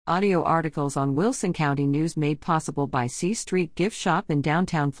Audio articles on Wilson County News made possible by C Street Gift Shop in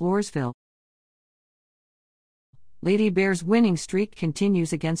downtown Floresville. Lady Bears winning streak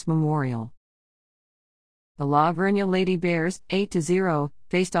continues against Memorial. The La Vernia Lady Bears, 8-0,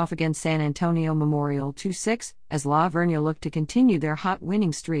 faced off against San Antonio Memorial 2-6, as La Vernia looked to continue their hot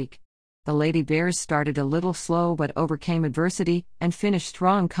winning streak. The Lady Bears started a little slow but overcame adversity and finished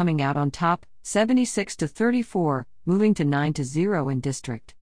strong, coming out on top, 76-34, moving to 9-0 in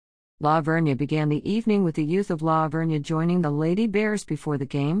district. La Vernia began the evening with the youth of La Vernia joining the Lady Bears before the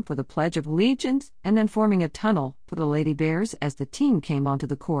game for the Pledge of Allegiance and then forming a tunnel for the Lady Bears as the team came onto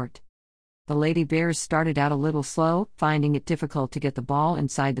the court. The Lady Bears started out a little slow, finding it difficult to get the ball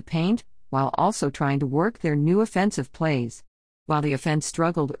inside the paint, while also trying to work their new offensive plays. While the offense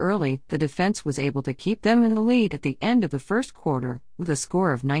struggled early, the defense was able to keep them in the lead at the end of the first quarter, with a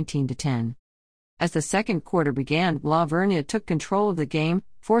score of 19-10. As the second quarter began, La Vernia took control of the game,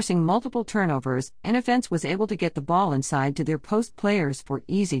 forcing multiple turnovers, and offense was able to get the ball inside to their post players for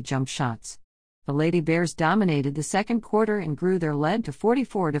easy jump shots. The Lady Bears dominated the second quarter and grew their lead to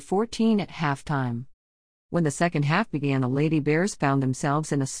 44-14 at halftime. When the second half began, the Lady Bears found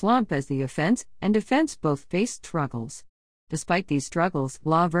themselves in a slump as the offense and defense both faced struggles. Despite these struggles,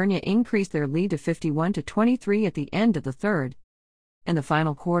 La Vernia increased their lead to 51-23 at the end of the third. In the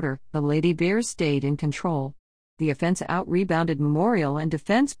final quarter, the Lady Bears stayed in control. The offense out-rebounded Memorial and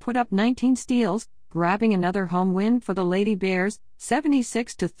defense put up 19 steals, grabbing another home win for the Lady Bears,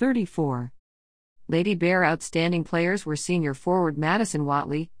 76-34. Lady Bear outstanding players were senior forward Madison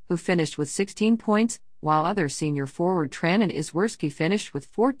Watley, who finished with 16 points, while other senior forward Trannon Iswerski finished with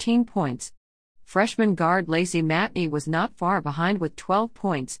 14 points. Freshman guard Lacey Matney was not far behind with 12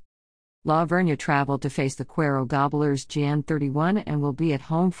 points. La Vernia traveled to face the Cuero Gobblers Jan 31 and will be at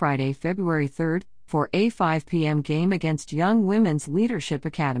home Friday, February 3, for a 5 p.m. game against Young Women's Leadership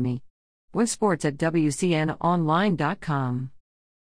Academy. With sports at WCNonline.com.